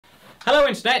Hello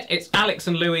Internet, it's Alex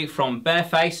and Lewie from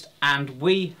Barefaced, and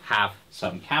we have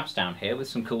some cabs down here with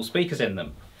some cool speakers in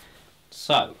them.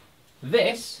 So,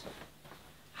 this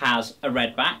has a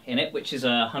Redback in it, which is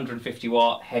a 150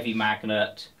 watt heavy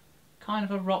magnet, kind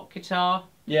of a rock guitar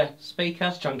speaker.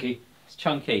 It's chunky. It's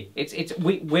chunky.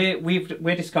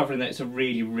 We're discovering that it's a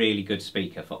really good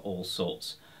speaker for all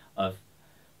sorts of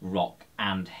rock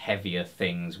and heavier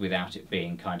things without it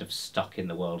being kind of stuck in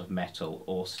the world of metal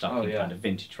or stuck in kind of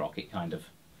vintage rock. It kind of...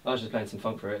 I was just playing some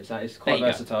funk for it. It's quite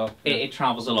versatile. It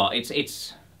travels a lot.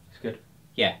 It's good.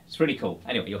 Yeah, it's really cool.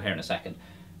 Anyway, you'll hear in a second.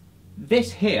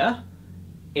 This here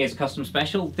is a custom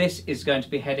special. This is going to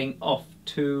be heading off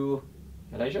to...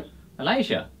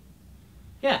 Malaysia.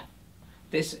 Yeah.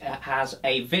 This has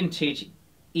a vintage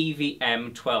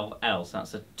EVM-12L, so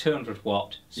that's a 200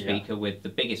 watt speaker with the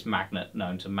biggest magnet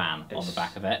known to man on the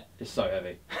back of it. It's so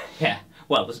heavy. Yeah,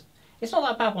 well, it's not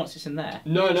that bad once it's in there.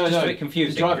 No. It's just a bit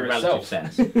confusing in a relative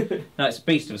sense. No, it's a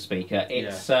beast of a speaker.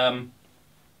 It's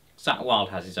Sat Wild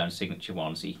has his own signature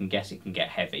one, so you can guess it can get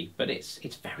heavy, but it's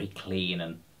very clean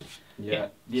and the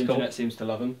internet seems to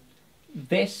love them.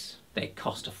 They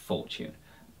cost a fortune,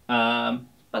 but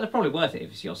they're probably worth it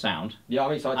if it's your sound. Yeah,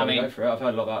 I'm excited to go for it. I've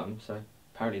heard a lot about them, so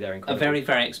apparently they're incredible. A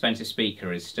very expensive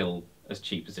speaker is still as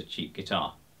cheap as a cheap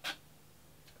guitar.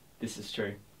 This is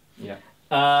true. Yeah.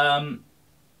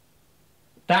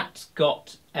 That's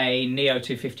got a Neo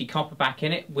 250 Copperback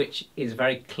in it, which is a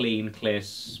very clean, clear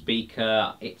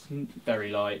speaker. It's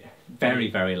very light. Very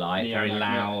light, very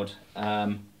loud.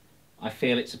 I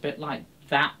feel it's a bit like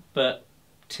that, but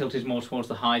tilted more towards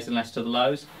the highs and less to the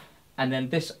lows. And then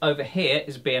this over here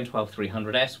is a BM-12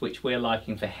 300S, which we're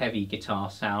liking for heavy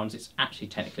guitar sounds. It's actually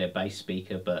technically a bass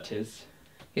speaker, but it's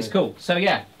cool. So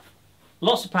yeah,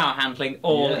 lots of power handling,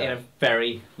 all in a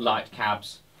very light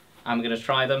cabs. I'm going to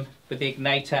try them with the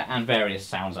ignitor and various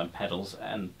sounds and pedals,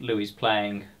 and Louie's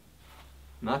playing...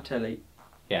 My telly.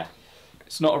 Yeah.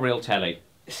 It's not a real telly.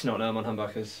 It's not, no, I'm on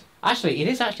humbuckers. Actually, it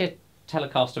is actually a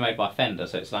Telecaster made by Fender,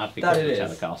 so it's allowed to be called a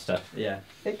Telecaster. Yeah.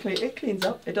 It cleans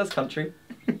up. It does country.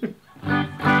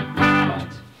 Right.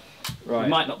 We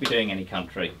might not be doing any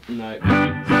country. No.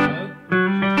 So,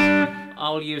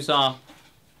 I'll use our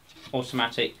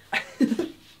automatic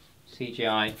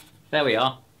CGI. There we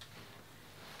are.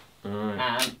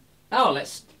 Alright. And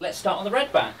let's start on the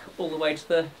Redback, all the way to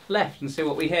the left, and see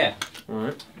what we hear.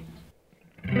 Alright.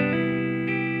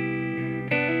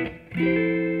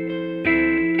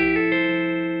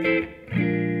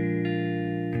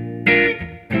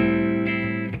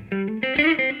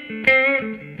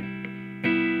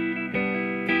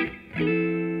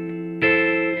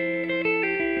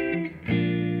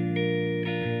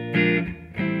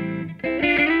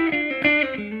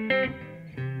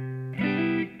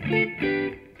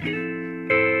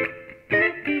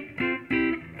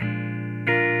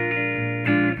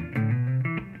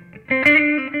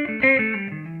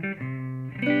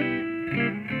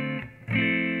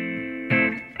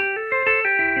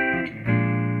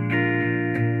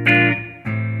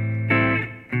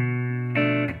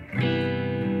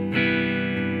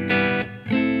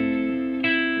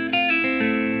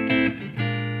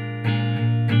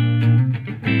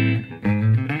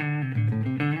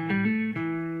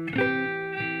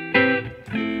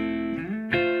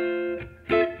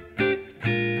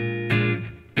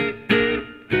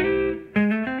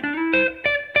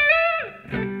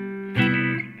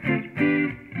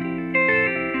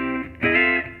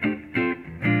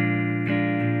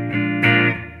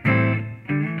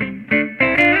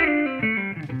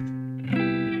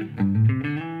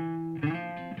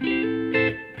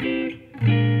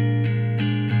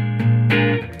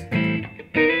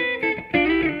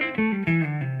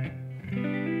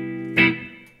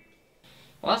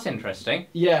 That's interesting.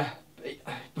 Yeah,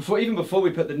 even before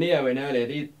we put the Neo in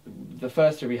earlier, the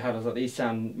first two we had, I was like, these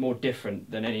sound more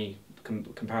different than any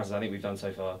comparisons I think we've done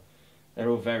so far. They're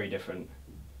all very different.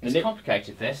 It's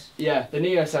complicated, this. Yeah, the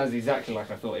Neo sounds exactly like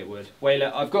I thought it would. Wait,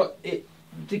 I've got it.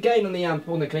 The gain on the amp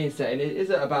on the clean setting is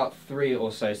at about 3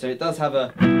 or so it does have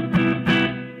a...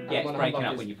 Yeah, it's breaking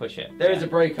up when you push it. There is a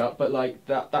breakup, but like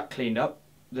that cleaned up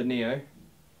the Neo.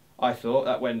 I thought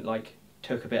that went like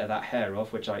took a bit of that hair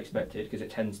off, which I expected because it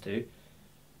tends to.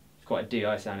 It's quite a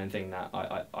DI sounding thing, that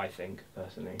I think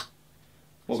personally.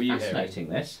 What were you hearing? Fascinating,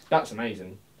 this. That's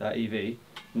amazing. That EV,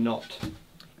 not.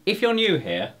 If you're new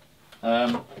here,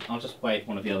 I'll just wave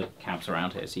one of the other cabs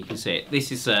around here so you can see it.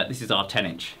 This is our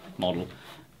 10-inch model,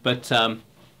 but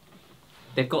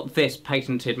they've got this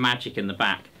patented magic in the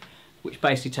back, which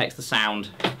basically takes the sound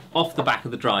off the back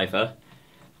of the driver,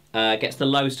 gets the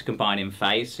lows to combine in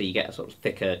phase, so you get a sort of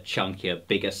thicker, chunkier,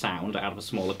 bigger sound out of a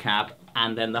smaller cab,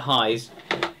 and then the highs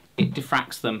it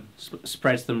diffracts them,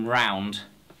 spreads them round,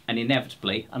 and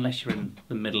inevitably, unless you're in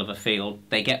the middle of a field,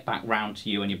 they get back round to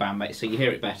you and your bandmates, so you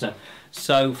hear it better.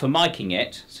 So for miking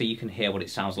it, so you can hear what it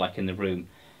sounds like in the room,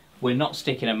 we're not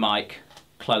sticking a mic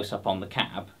close up on the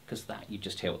cab, because that you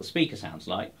just hear what the speaker sounds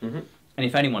like. Mm-hmm. And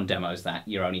if anyone demos that,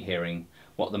 you're only hearing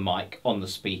what the mic on the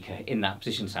speaker in that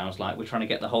position sounds like. We're trying to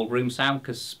get the whole room sound,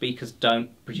 because speakers don't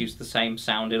produce the same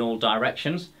sound in all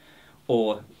directions,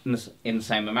 or in the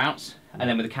same amounts. And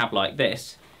then with a cab like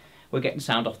this, we're getting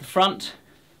sound off the front,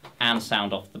 and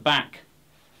sound off the back,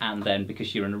 and then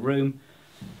because you're in a room,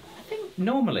 I think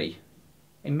normally,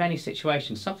 in many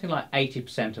situations, something like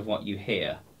 80% of what you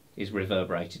hear is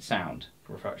reverberated sound.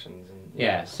 Refractions and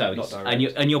yeah, so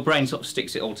and your brain sort of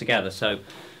sticks it all together. So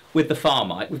with the far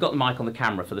mic, we've got the mic on the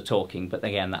camera for the talking, but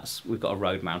again, we've got a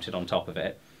Rode mounted on top of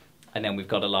it, and then we've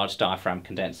got a large diaphragm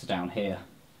condenser down here.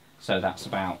 So that's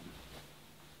about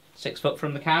 6 foot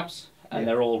from the cabs, and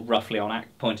they're all roughly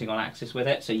pointing on axis with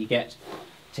it, so you get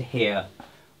to hear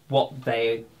what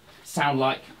they sound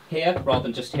like here, rather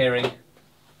than just hearing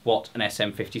what an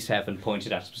SM57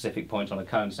 pointed at a specific point on a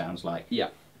cone sounds like. Yeah,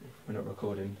 we're not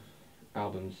recording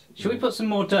albums. Should we put some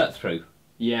more dirt through?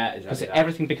 Yeah, exactly. Because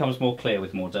everything becomes more clear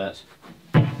with more dirt.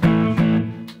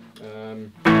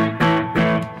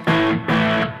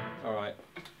 Alright,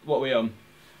 what are we on?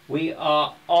 We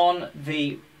are on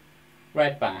the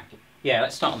Redback. Yeah,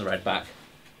 let's start on the Redback.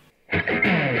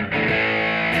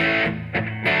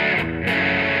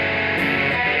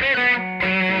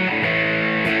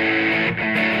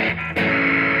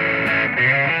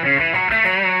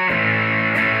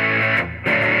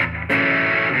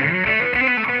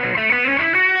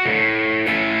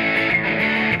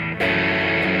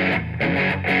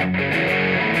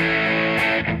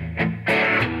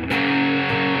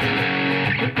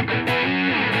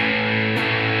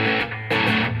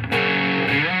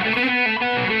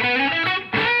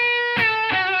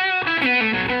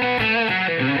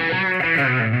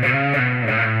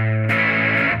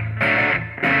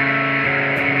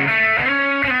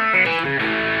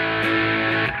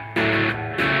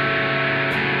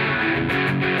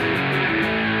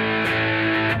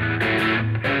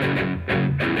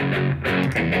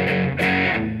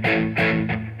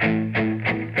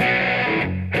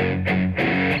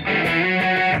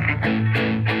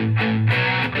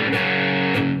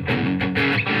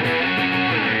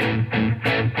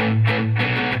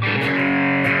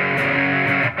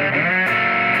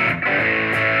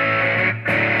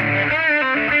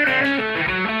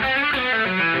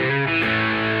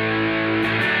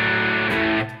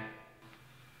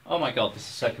 God, this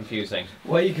is so confusing.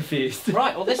 Why are you confused?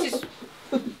 Right, well this is...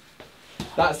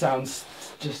 That sounds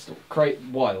just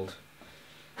wild.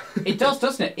 It does,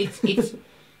 doesn't it? It's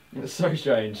so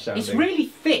strange sounding. It's really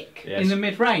thick in the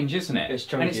mid-range, isn't it? It's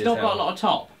chunky and it's not got a lot of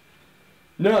top.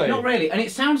 No. Not really, and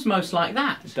it sounds most like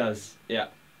that. It does, yeah.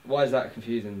 Why is that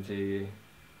confusing to you?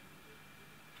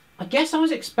 I guess I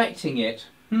was expecting it...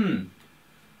 I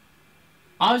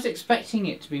was expecting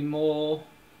it to be more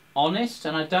honest,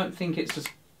 and I don't think it's as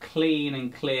clean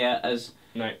and clear as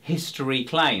history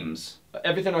claims.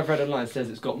 Everything I've read online says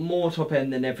it's got more top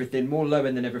end than everything, more low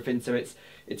end than everything, so it's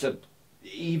a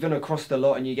even across the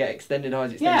lot, and you get extended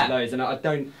highs, extended lows, and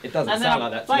it doesn't sound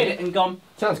like that to me. I've played it and gone...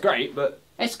 Sounds great, but...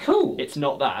 It's cool. It's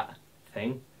not that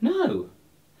thing. No.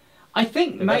 I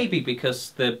think maybe because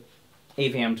the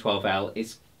EVM-12L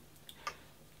is...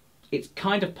 It's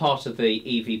kind of part of the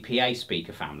EVPA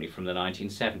speaker family from the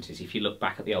 1970s, if you look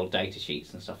back at the old data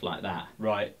sheets and stuff like that.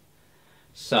 Right.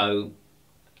 So,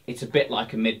 it's a bit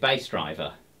like a mid-bass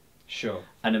driver. Sure.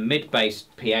 And a mid-bass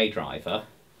PA driver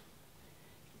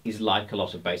is like a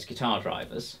lot of bass guitar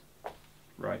drivers.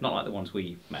 Right. Not like the ones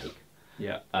we make.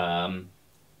 Yeah.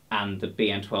 And the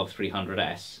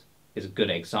BN12-300S is a good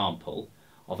example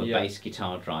of a bass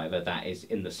guitar driver that is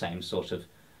in the same sort of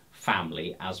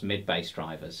family as mid-bass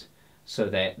drivers. So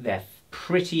they're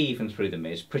pretty even through the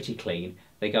mids, pretty clean.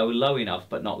 They go low enough,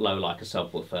 but not low like a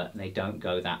subwoofer, and they don't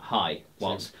go that high.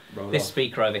 Whilst this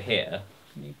speaker over here,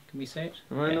 can we see it?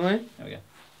 Right away. There we go.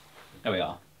 There we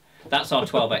are. That's our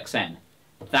 12XN.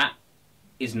 That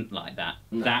isn't like that.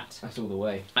 No, that's all the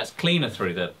way. That's cleaner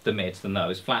through the mids than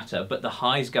those, flatter, but the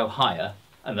highs go higher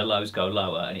and the lows go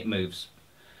lower, and it moves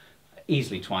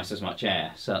easily twice as much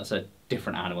air. So that's a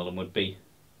different animal and would be...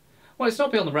 Well, it's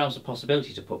not beyond the realms of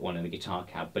possibility to put one in a guitar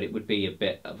cab, but it would be a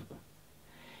bit of...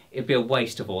 It'd be a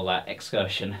waste of all that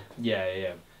excursion. Yeah,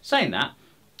 yeah. Saying that,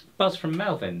 Buzz from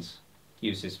Melvin's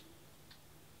uses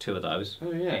 2 of those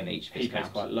in each of his cabs.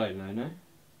 He's quite low now, no?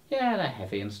 Yeah, they're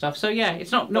heavy and stuff. So yeah,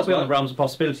 it's not beyond the realms of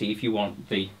possibility if you want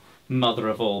the mother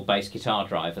of all bass guitar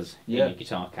drivers in your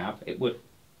guitar cab. It would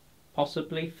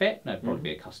possibly fit. No, probably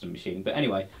be a custom machine. But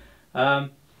anyway, the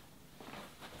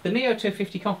Neo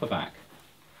 250 Copperback.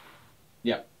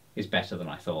 Yeah. Is better than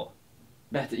I thought.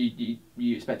 Better? You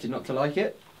expected not to like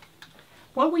it?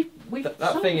 Well, we've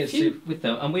that thing is with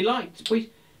them, and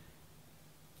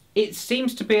it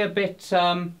seems to be a bit.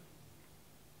 Some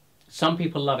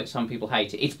people love it, some people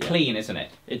hate it. It's clean, isn't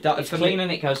it? It's clean and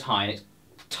it goes high, and it's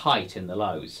tight in the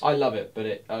lows. I love it, but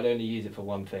I'd only use it for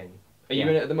one thing. Are you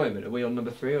in it at the moment? Are we on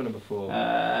number 3 or number 4?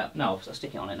 No, I'll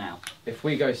stick it on it now. If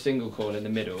we go single coil in the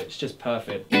middle, it's just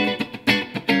perfect.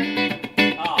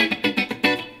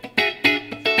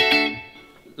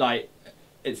 Like,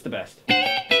 it's the best.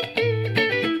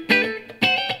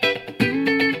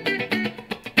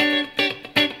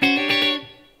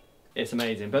 It's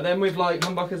amazing. But then with like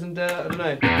humbuckers and I don't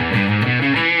know.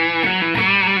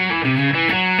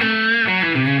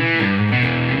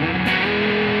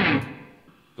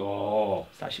 Oh,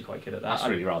 it's actually quite good at that. That's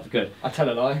really rather good. I tell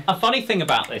a lie. A funny thing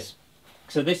about this,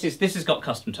 so this has got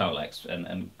custom Tolex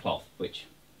and cloth, which,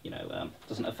 you know,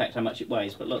 doesn't affect how much it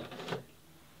weighs, but look.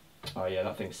 Oh yeah,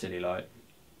 that thing's silly light.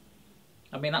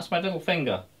 I mean, that's my little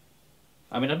finger.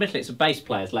 I mean, admittedly, it's a bass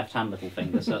player's left-hand little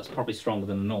finger, so it's probably stronger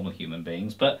than a normal human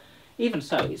being's, but even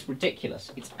so, it's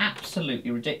ridiculous. It's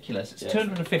absolutely ridiculous. It's a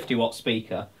 250 watt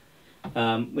speaker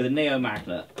with a Neo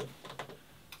magnet.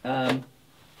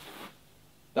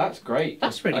 That's great.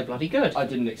 That's really bloody good. I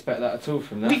didn't expect that at all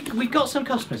from that. We've got some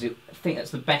customers who think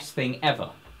that's the best thing ever.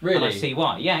 Really? And I see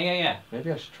why. Yeah.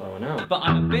 Maybe I should try one out. But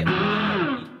I'm a bit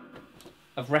wary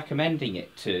of recommending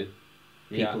it to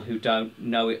people who don't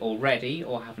know it already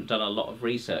or haven't done a lot of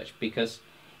research, because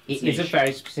it is a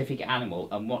very specific animal,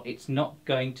 and what it's not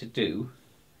going to do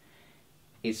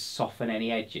is soften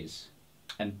any edges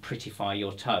and prettify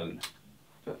your tone,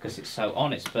 because it's so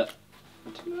honest. But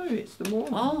I don't know, it's the more...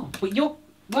 Oh, but you're...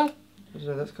 Well... I don't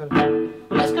know, that's kind of...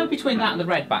 Let's go between that and the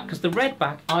Redback, because the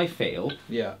Redback, I feel,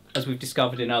 as we've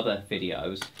discovered in other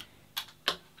videos,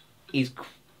 is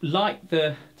like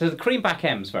the... So the Creamback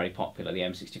M's very popular, the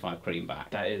M65 Creamback.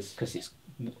 That is. Because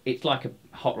it's like a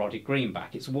hot-rodded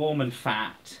greenback. It's warm and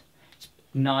fat, it's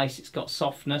nice, it's got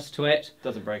softness to it.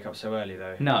 Doesn't break up so early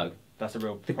though. No. That's a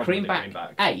real the problem Creamback with the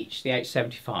Greenback. H, the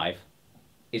H75,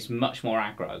 is much more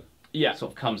aggro. Yeah. It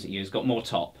sort of comes at you, it's got more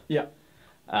top. Yeah.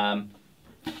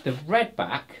 The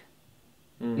Redback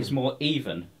is more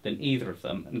even than either of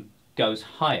them and goes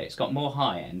higher. It's got more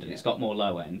high end and it's got more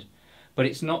low end, but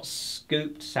it's not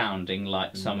scooped sounding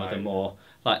like some of the more,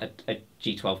 like a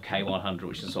G12H-150,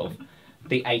 which is sort of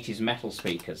the 80s metal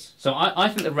speakers. So I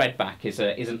think the Redback is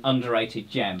an underrated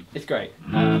gem. It's great.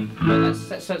 But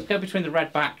let's go between the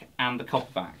Redback and the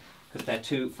Copperback, because they're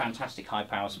two fantastic high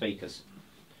power speakers.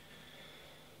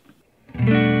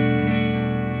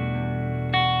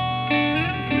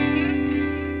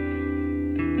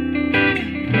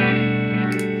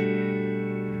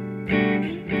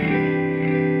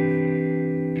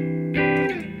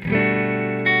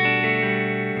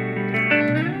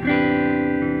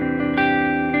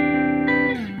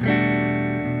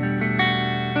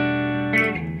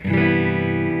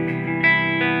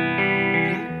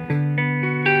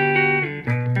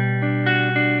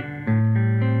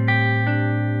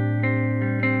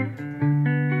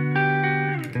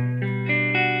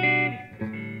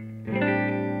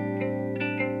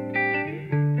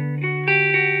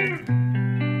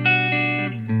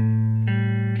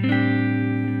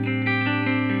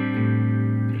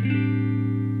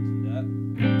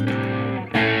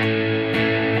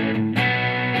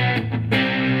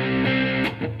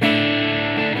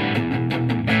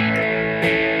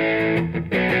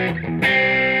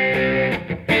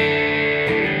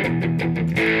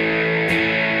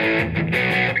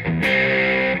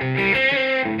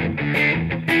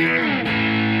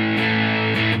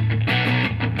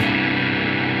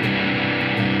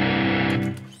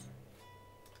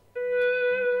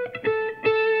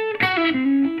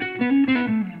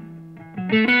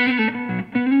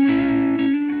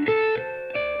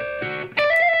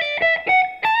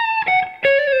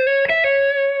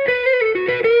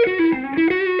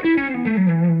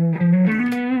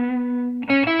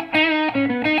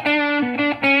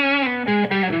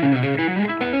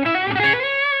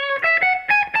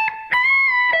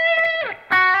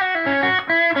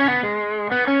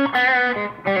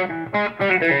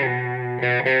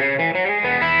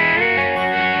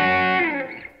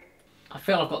 I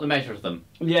feel I've got the measure of them.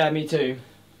 Yeah, me too.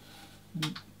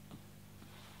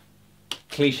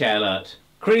 Cliche alert.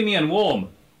 Creamy and warm.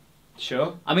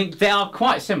 Sure. I mean, they are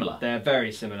quite similar. They're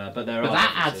very similar, but there are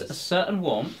that differences. adds a certain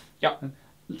warmth. Yep.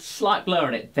 Slight blur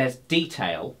in it. There's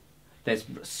detail. There's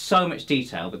so much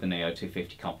detail with the Neo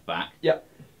 250 Copperback. Yep.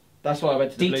 That's why I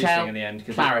went to the blue Detail, thing in the end.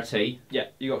 clarity. Yeah,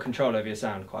 you got control over your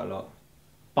sound quite a lot.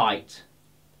 Bite.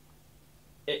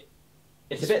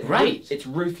 It's a bit great. It's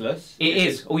ruthless. It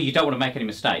is. Oh, you don't want to make any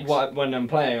mistakes. When I'm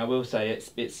playing, I will say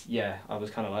it's yeah. I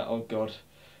was kind of like, oh god,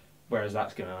 whereas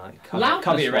that's gonna like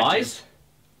cover your edges.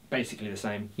 Basically the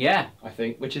same. Yeah. I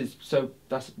think, which is so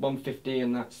that's 150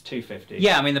 and that's 250.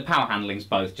 Yeah, I mean the power handling's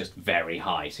both just very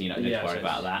high, so you don't need to worry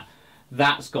about that.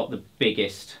 That's got the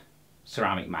biggest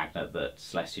ceramic magnet that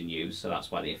Celestion use, so that's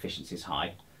why the efficiency is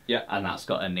high. Yeah. And that's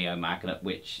got a neo magnet,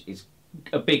 which is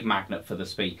a big magnet for the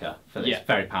speaker, for this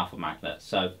very powerful magnet.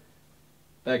 So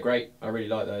they're great. I really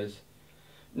like those.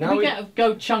 Now Can we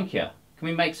go chunkier? Can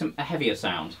we make a heavier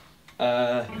sound?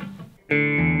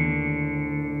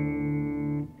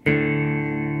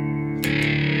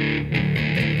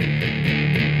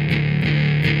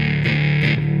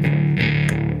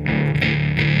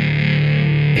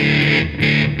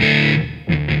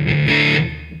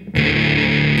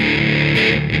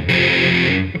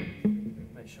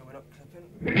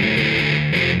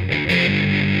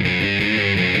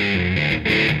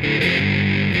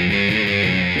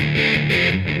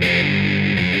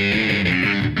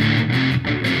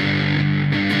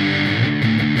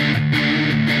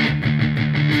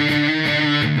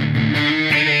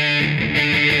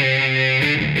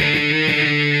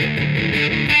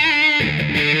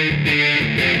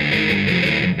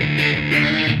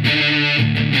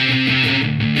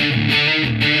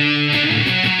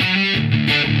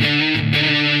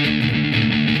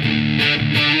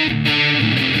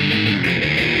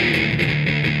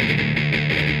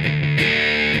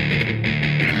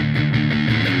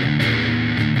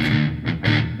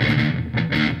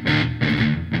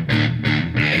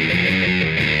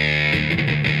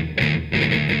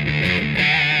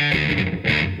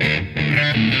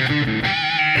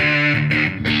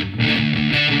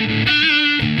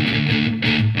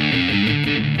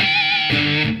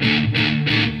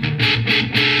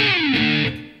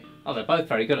 Both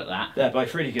very good at that. They're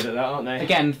both really good at that, aren't they?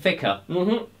 Again, thicker,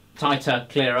 tighter,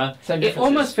 clearer. It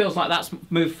almost feels like that's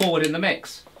moved forward in the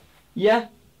mix. Yeah,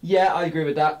 yeah, I agree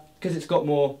with that because it's got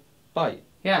more bite.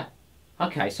 Yeah.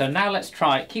 Okay, so now let's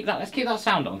try. Let's keep that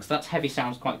sound on because that's heavy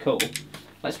sounds quite cool.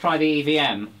 Let's try the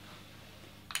EVM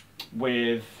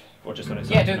with or just on its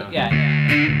own.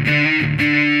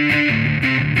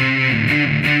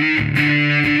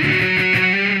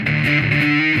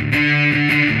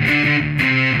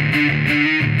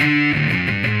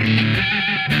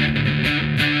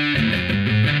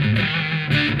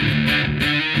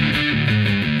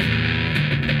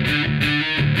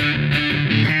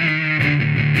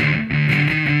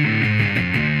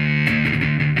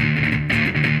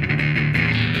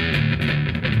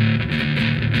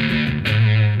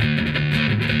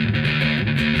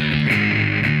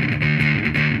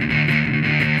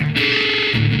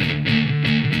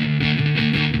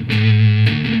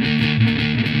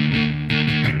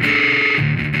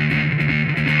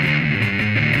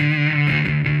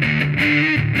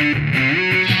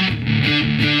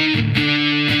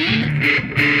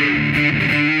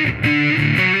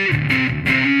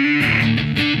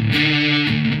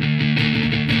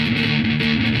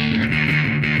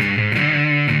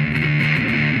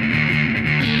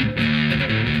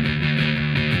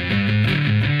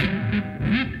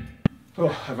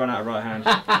 Oh, I've run out of right hand.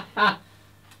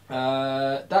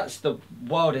 That's the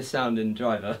wildest sounding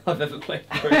driver I've ever played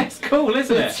through. It's cool,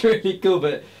 isn't it? It's really cool,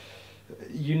 but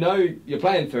you know you're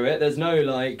playing through it. There's no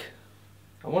like,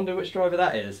 I wonder which driver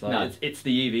that is. Like, no. It's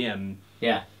the EVM.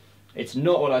 Yeah. It's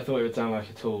not what I thought it would sound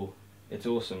like at all. It's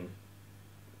awesome.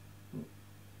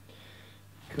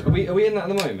 Are we in that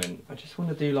at the moment? I just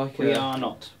want to do like we are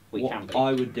not. We can be. What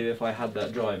I would do if I had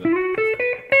that driver.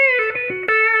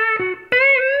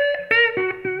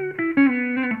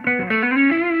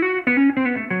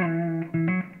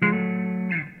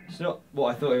 It's not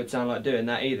what I thought it would sound like doing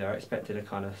that either. I expected a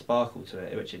kind of sparkle to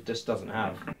it, which it just doesn't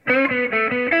have. I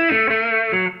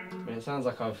mean, it sounds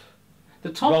like I've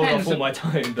rolled off all my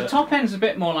tone. But the top end's a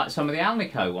bit more like some of the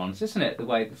Alnico ones, isn't it? The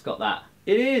way it's got that.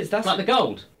 It is. That's like the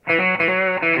gold.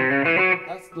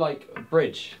 That's like a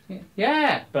bridge.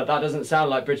 Yeah. But that doesn't sound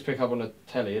like bridge pickup on a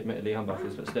telly, admittedly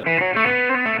humbuckers, but still.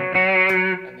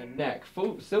 And the neck,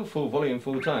 still full volume,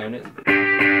 full tone. It's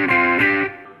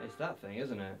that thing,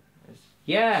 isn't it? It's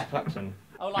Clapton.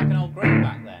 Oh, like an old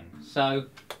greenback then. So.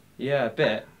 Yeah, a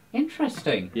bit.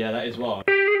 Interesting. Yeah, that is wild.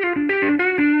 There's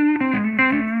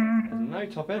no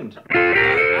top end.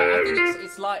 I think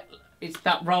it's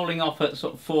that rolling off at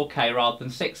sort of 4K rather than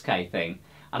 6K thing,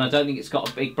 and I don't think it's got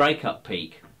a big breakup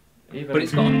peak. But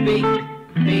it's got a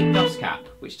big dust cap,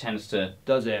 which tends to...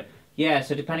 Does it? Yeah,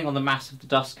 so depending on the mass of the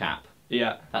dust cap,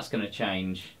 Yeah. That's going to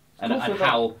change. And Cool for that.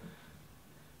 how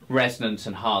resonant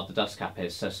and hard the dust cap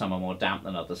is. So some are more damp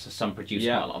than others. So some produce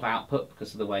quite a lot of output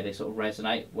because of the way they sort of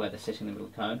resonate where they're sitting in the middle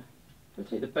of the cone. I'll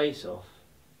take the bass off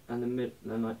and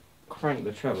then like crank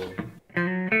the treble.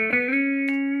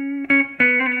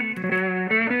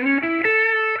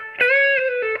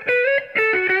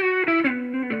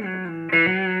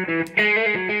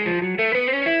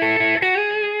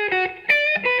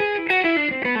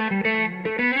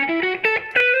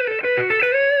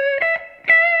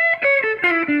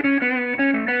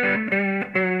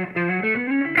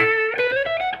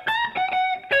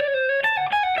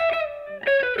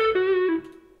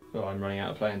 Oh, I'm running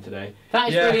out of playing today. That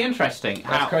is really interesting.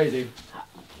 That's crazy.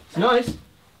 It's nice.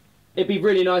 It'd be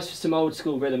really nice for some old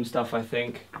school rhythm stuff, I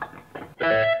think.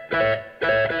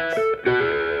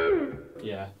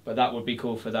 Yeah, but that would be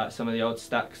cool for that. Some of the old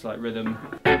stacks like rhythm.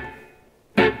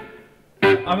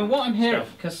 I mean, what I'm hearing,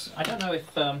 because I don't know if...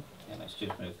 yeah, let's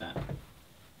just move that.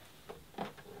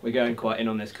 We're going quite in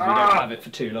on this because we don't have it for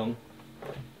too long.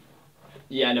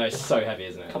 Yeah, no, it's so heavy,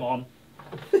 isn't it? Come on.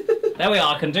 There we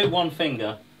are. I can do one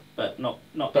finger, but not.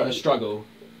 But a struggle.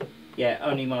 Yeah,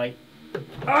 only my.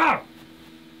 Ah!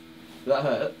 Does that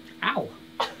hurt? Ow!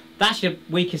 That's your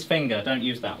weakest finger. Don't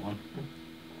use that one.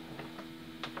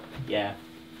 Yeah.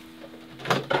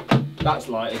 That's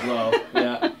light as well.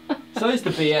 Yeah. So is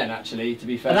the BN actually. To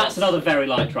be fair. And that's another very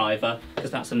light driver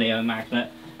because that's a neo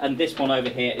magnet, and this one over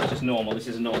here is just normal. This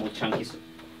is a normal chunky.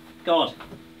 God,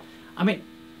 I mean,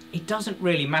 it doesn't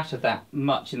really matter that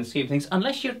much in the scheme of things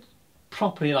unless you're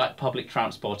properly like public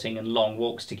transporting and long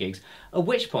walks to gigs, at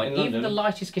which point even the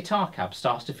lightest guitar cab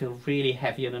starts to feel really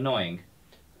heavy and annoying.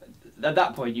 At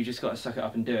that point you just got to suck it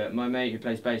up and do it. My mate who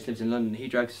plays bass lives in London. He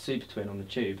drags a Super Twin on the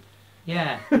tube.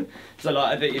 Yeah. So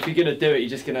like I think if you're going to do it you're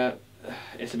just going to...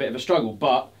 It's a bit of a struggle,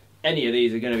 but any of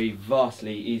these are going to be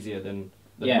vastly easier than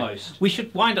most. We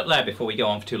should wind up there before we go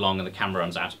on for too long and the camera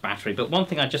runs out of battery, but one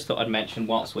thing I just thought I'd mention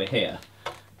whilst we're here.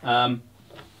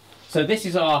 So this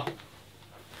is our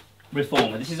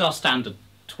Reformer. This is our standard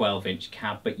 12-inch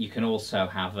cab, but you can also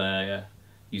have a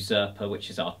Usurper, which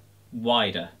is our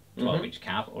wider 12-inch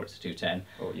cab, or it's a 210.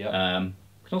 Oh, yeah.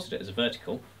 We can also do it as a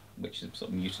vertical, which is sort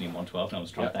of Mutiny 112. No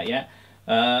one's tried that yet.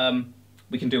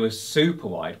 We can do a super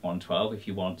wide 112 if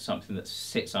you want something that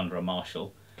sits under a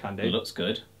Marshall. Can do. Looks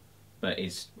good, but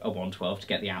is a 112 to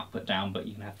get the output down, but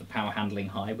you can have the power handling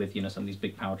high with, you know, some of these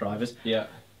big power drivers. Yeah.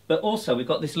 But also we've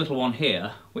got this little one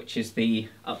here, which is the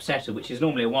Upsetter, which is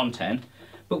normally a 110,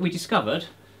 but we discovered,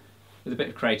 with a bit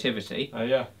of creativity,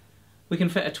 we can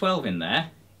fit a 12 in there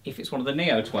if it's one of the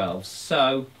Neo 12s.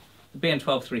 So the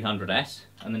BN12 300S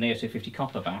and the Neo 250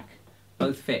 Copperback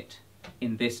both fit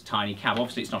in this tiny cab.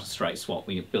 Obviously it's not a straight swap,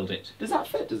 we build it. Does that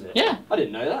fit, does it? Yeah. I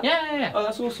didn't know that. Yeah. Oh,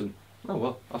 that's awesome. Oh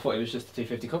well, I thought it was just the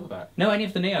 250 Copperback. No, any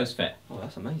of the Neos fit. Oh,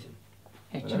 that's amazing.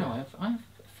 Yeah, do you know, I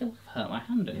feel I've hurt my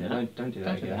hand doing that. Don't do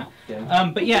that again.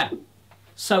 Yeah. But yeah,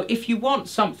 so if you want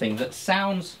something that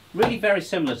sounds really very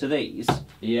similar to these...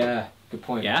 Yeah, good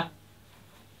point. Yeah,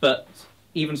 but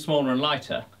even smaller and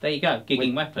lighter, there you go,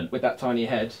 gigging weapon. With that tiny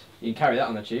head, you can carry that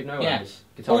on the tube, no worries.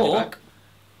 Guitar in your back.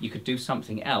 You could do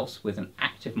something else with an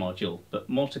active module, but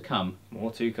more to come.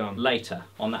 More to come. Later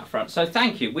on that front. So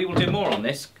thank you, we will do more on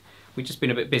this. We've just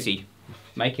been a bit busy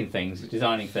making things,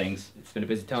 designing things. It's been a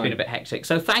busy time. It's been a bit hectic.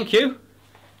 So thank you.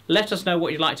 Let us know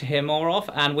what you'd like to hear more of,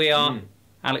 and we are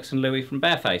Alex and Lewie from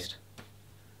Barefaced.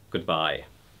 Goodbye.